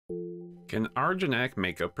Can our genetic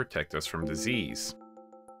makeup protect us from disease?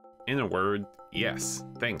 In a word, yes,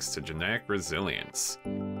 thanks to genetic resilience.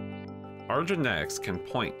 Our genetics can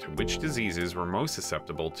point to which diseases we're most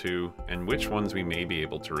susceptible to and which ones we may be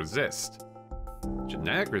able to resist.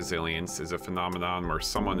 Genetic resilience is a phenomenon where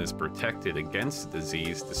someone is protected against a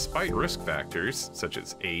disease despite risk factors such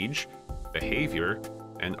as age, behavior,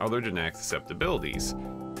 and other genetic susceptibilities.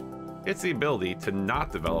 It's the ability to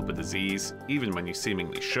not develop a disease even when you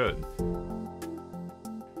seemingly should.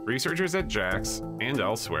 Researchers at JAX and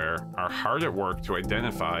elsewhere are hard at work to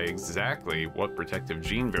identify exactly what protective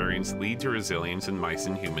gene variants lead to resilience in mice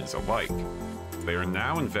and humans alike. They are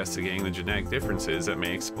now investigating the genetic differences that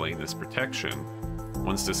may explain this protection.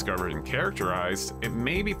 Once discovered and characterized, it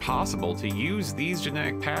may be possible to use these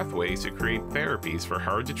genetic pathways to create therapies for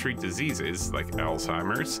hard-to-treat diseases like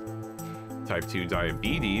Alzheimer's, type 2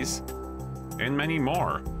 diabetes, and many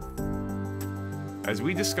more. As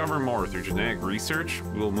we discover more through genetic research,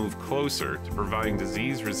 we will move closer to providing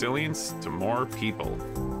disease resilience to more people.